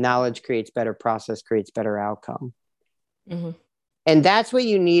 Knowledge creates better process, creates better outcome. Mm-hmm. And that's what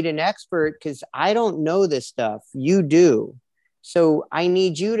you need an expert, because I don't know this stuff. You do. So I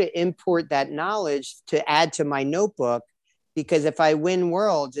need you to import that knowledge to add to my notebook, because if I win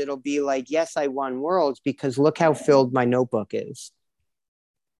worlds, it'll be like, yes, I won worlds because look how filled my notebook is.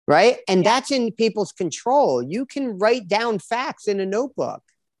 Right. And that's in people's control. You can write down facts in a notebook.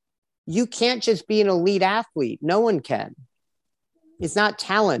 You can't just be an elite athlete. No one can. It's not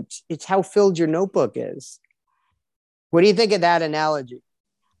talent. It's how filled your notebook is. What do you think of that analogy?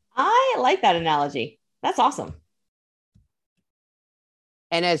 I like that analogy. That's awesome.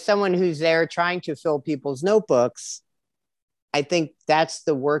 And as someone who's there trying to fill people's notebooks, I think that's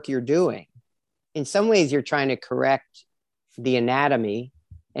the work you're doing. In some ways, you're trying to correct the anatomy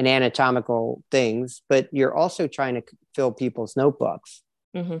and anatomical things, but you're also trying to fill people's notebooks.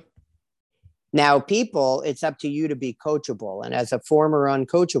 Mm-hmm. Now, people, it's up to you to be coachable. And as a former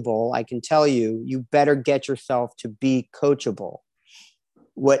uncoachable, I can tell you, you better get yourself to be coachable.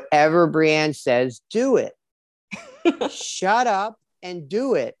 Whatever Brianne says, do it. Shut up and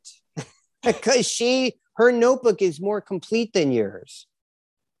do it. Because her notebook is more complete than yours.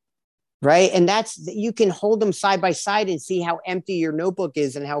 Right? And you can hold them side by side and see how empty your notebook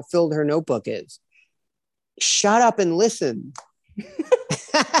is and how filled her notebook is. Shut up and listen.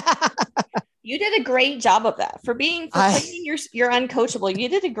 You did a great job of that for claiming you're uncoachable. You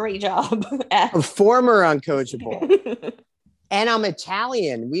did a great job. A former uncoachable. And I'm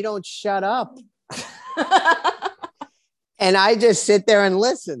Italian. We don't shut up. And I just sit there and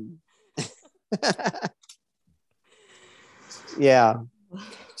listen. Yeah.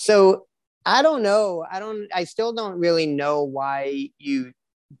 So I don't know. I still don't really know why you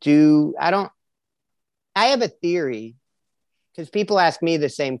do. I have a theory, because people ask me the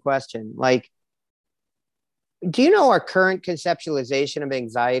same question. Like, do you know our current conceptualization of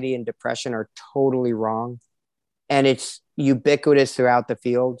anxiety and depression are totally wrong? And it's ubiquitous throughout the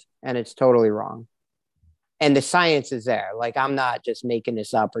field, and it's totally wrong. And the science is there. Like, I'm not just making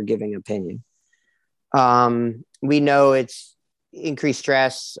this up or giving opinion. We know it's increased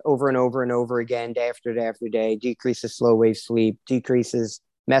stress over and over and over again, day after day after day, decreases slow wave sleep,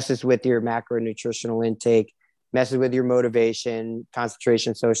 messes with your macronutritional intake, messes with your motivation,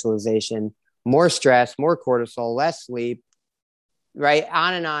 concentration, socialization, more stress, more cortisol, less sleep, right?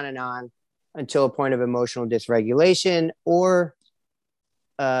 On and on and on, until a point of emotional dysregulation or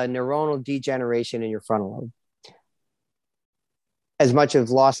neuronal degeneration in your frontal lobe. As much as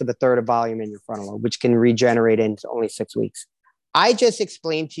loss of a third of volume in your frontal lobe, which can regenerate in only 6 weeks. I just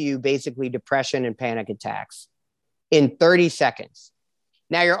explained to you basically depression and panic attacks in 30 seconds.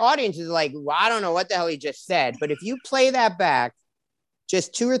 Now your audience is like, well, I don't know what the hell he just said, but if you play that back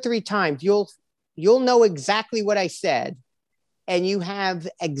just 2 or 3 times, you'll know exactly what I said, and you have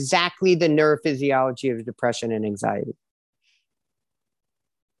exactly the neurophysiology of depression and anxiety.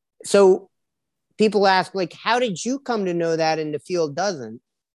 So people ask, like, how did you come to know that and the field doesn't?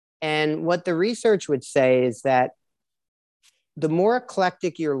 And what the research would say is that the more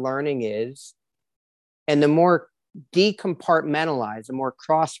eclectic your learning is, and the more decompartmentalized, the more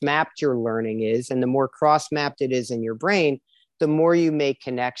cross-mapped your learning is, and the more cross-mapped it is in your brain, the more you make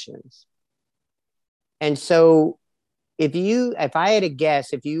connections. And so if I had to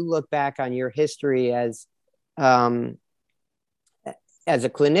guess, if you look back on your history as a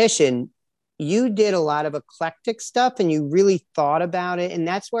clinician, you did a lot of eclectic stuff and you really thought about it. And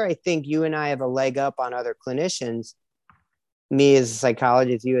that's where I think you and I have a leg up on other clinicians. Me as a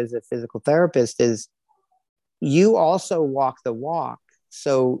psychologist, you as a physical therapist, is you also walk the walk.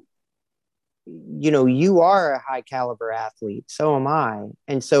 So, you are a high caliber athlete. So am I.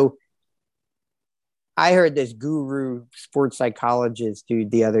 And so I heard this guru sports psychologist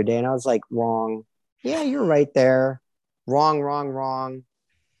dude the other day, and I was like, wrong. Yeah, you're right there. Wrong, wrong, wrong.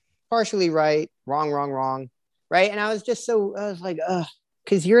 Partially right. Wrong, wrong, wrong. Right. And I was like,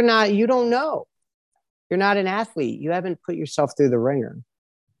 because you don't know. You're not an athlete. You haven't put yourself through the ringer.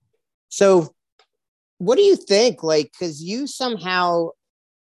 So what do you think? Like, because you somehow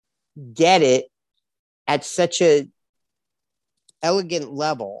get it at such a elegant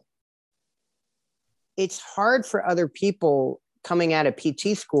level. It's hard for other people coming out of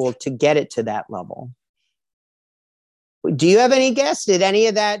PT school to get it to that level. Do you have any guess? Did any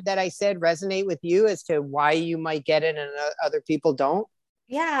of that I said resonate with you as to why you might get it and other people don't?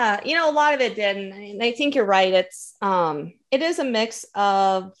 Yeah, a lot of it did, and I think you're right. It is a mix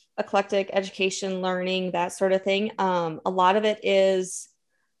of eclectic education, learning, that sort of thing. A lot of it is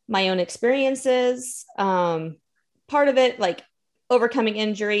my own experiences. Part of it, like overcoming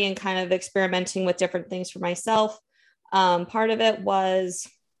injury and kind of experimenting with different things for myself. Part of it was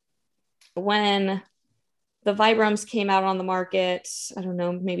when the Vibrams came out on the market, I don't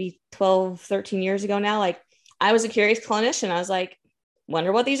know, maybe 12, 13 years ago now. Like, I was a curious clinician. I was like,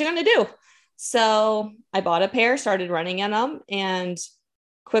 wonder what these are going to do. So I bought a pair, started running in them, and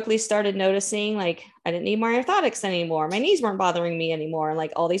quickly started noticing like I didn't need my orthotics anymore. My knees weren't bothering me anymore, and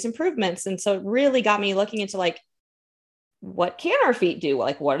like all these improvements. And so it really got me looking into like, what can our feet do?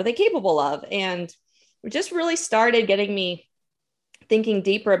 Like, what are they capable of? And it just really started getting me thinking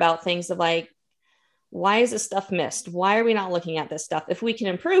deeper about things of like, why is this stuff missed? Why are we not looking at this stuff? If we can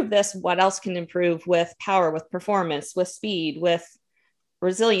improve this, what else can improve with power, with performance, with speed, with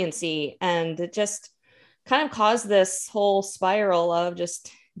resiliency? And it just kind of caused this whole spiral of just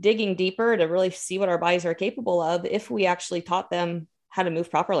digging deeper to really see what our bodies are capable of if we actually taught them how to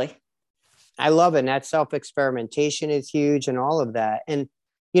move properly. I love it. And that self-experimentation is huge and all of that. And,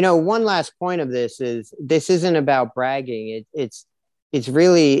 one last point of this isn't about bragging. It's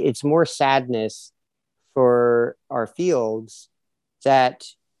really, it's more sadness for our fields that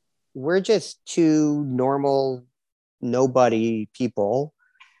we're just two normal nobody people,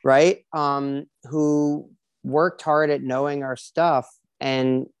 right? Who worked hard at knowing our stuff,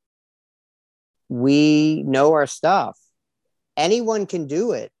 and we know our stuff. Anyone can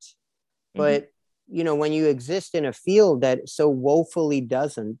do it, but when you exist in a field that so woefully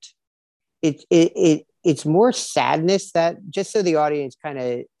doesn't, it's more sadness. That, just so the audience kind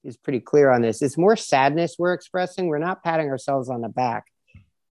of is pretty clear on this, it's more sadness we're expressing. We're not patting ourselves on the back.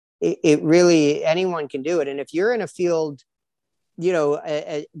 It really, anyone can do it. And if you're in a field,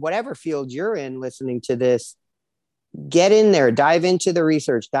 whatever field you're in, listening to this, get in there, dive into the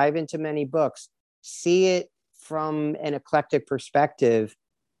research, dive into many books, see it from an eclectic perspective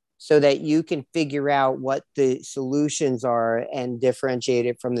so that you can figure out what the solutions are and differentiate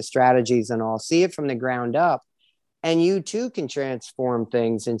it from the strategies and all. See it from the ground up. And you too can transform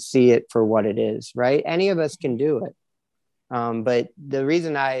things and see it for what it is, right? Any of us can do it. But the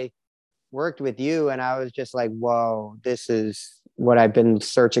reason I worked with you and I was just like, whoa, this is what I've been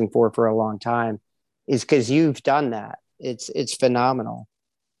searching for a long time, is because you've done that. It's phenomenal.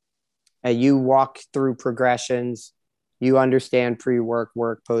 You walk through progressions. You understand pre-work,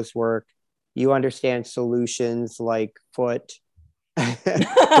 work, post-work. You understand solutions like foot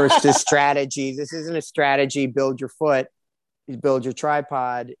versus strategies. This isn't a strategy, build your foot, build your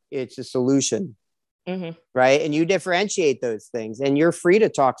tripod. It's a solution. Right. And you differentiate those things, and you're free to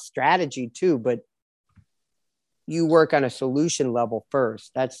talk strategy too, but you work on a solution level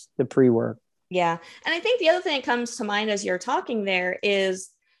first. That's the pre-work. Yeah. And I think the other thing that comes to mind as you're talking there is,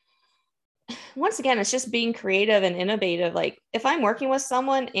 once again, it's just being creative and innovative. Like, if I'm working with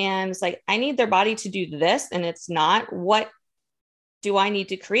someone and it's like, I need their body to do this, and it's not, what do I need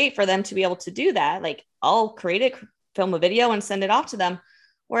to create for them to be able to do that? Like, I'll create it, film a video and send it off to them.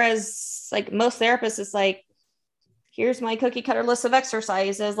 Whereas like most therapists, it's like, here's my cookie cutter list of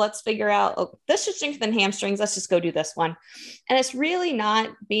exercises. Let's figure out, oh, this should strengthen hamstrings. Let's just go do this one. And it's really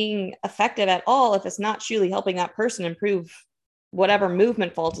not being effective at all if it's not truly helping that person improve whatever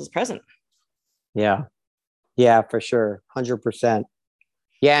movement fault is present. Yeah. Yeah, for sure. 100%.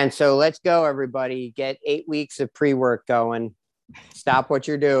 Yeah. And so let's go, everybody. Get 8 weeks of pre-work going. Stop what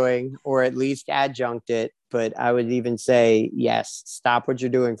you're doing, or at least adjunct it. But I would even say, yes, stop what you're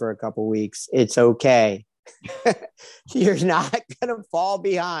doing for a couple weeks. It's okay. You're not going to fall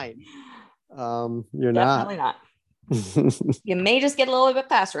behind. You're Definitely not. You may just get a little bit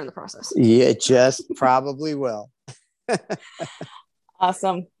faster in the process. You just probably will.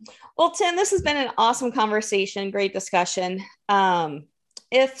 Awesome. Well, Tim, this has been an awesome conversation. Great discussion.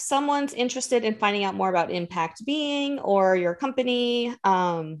 If someone's interested in finding out more about Impact Being or your company,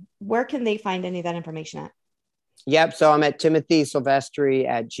 where can they find any of that information at? Yep. So I'm at Timothy Silvestri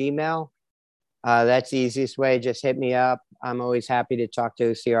at Gmail. That's the easiest way. Just hit me up. I'm always happy to talk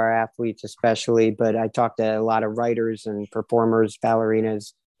to OCR athletes, especially, but I talk to a lot of writers and performers,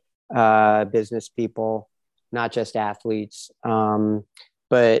 ballerinas, business people, not just athletes.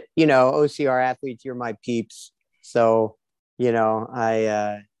 But, OCR athletes, you're my peeps. So,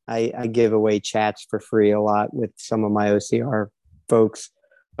 I give away chats for free a lot with some of my OCR folks.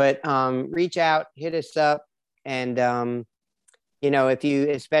 But reach out, hit us up. And,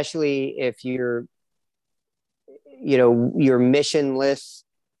 especially if you're missionless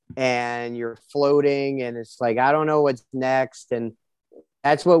and you're floating and it's like, I don't know what's next. And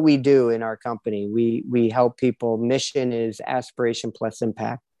that's what we do in our company. We help people. Mission is aspiration plus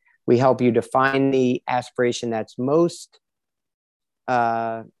impact. We help you define the aspiration that's most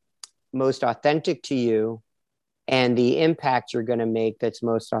authentic to you, and the impact you're going to make that's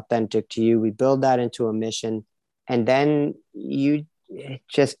most authentic to you. We build that into a mission, and then you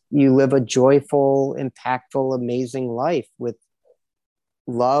live a joyful, impactful, amazing life with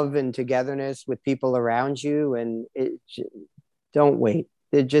love and togetherness with people around you. And don't wait.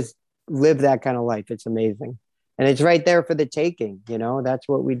 Just live that kind of life. It's amazing. And it's right there for the taking. That's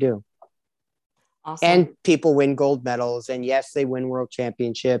what we do. Awesome. And people win gold medals. And yes, they win world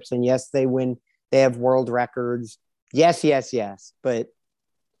championships. And yes, they have world records. Yes, yes, yes. But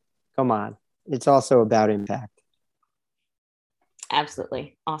come on. It's also about impact.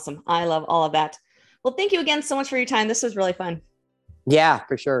 Absolutely. Awesome. I love all of that. Well, thank you again so much for your time. This was really fun. Yeah,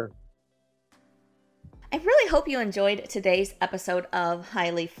 for sure. I really hope you enjoyed today's episode of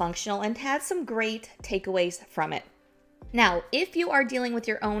Highly Functional and had some great takeaways from it. Now, if you are dealing with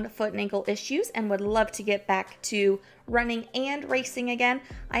your own foot and ankle issues and would love to get back to running and racing again,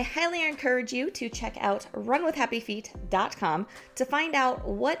 I highly encourage you to check out runwithhappyfeet.com to find out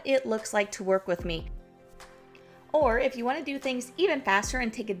what it looks like to work with me. Or if you want to do things even faster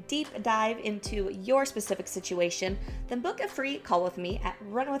and take a deep dive into your specific situation, then book a free call with me at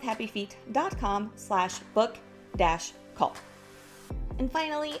runwithhappyfeet.com/book-call. And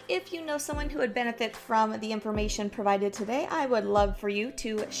finally, if you know someone who would benefit from the information provided today, I would love for you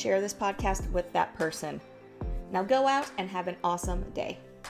to share this podcast with that person. Now go out and have an awesome day.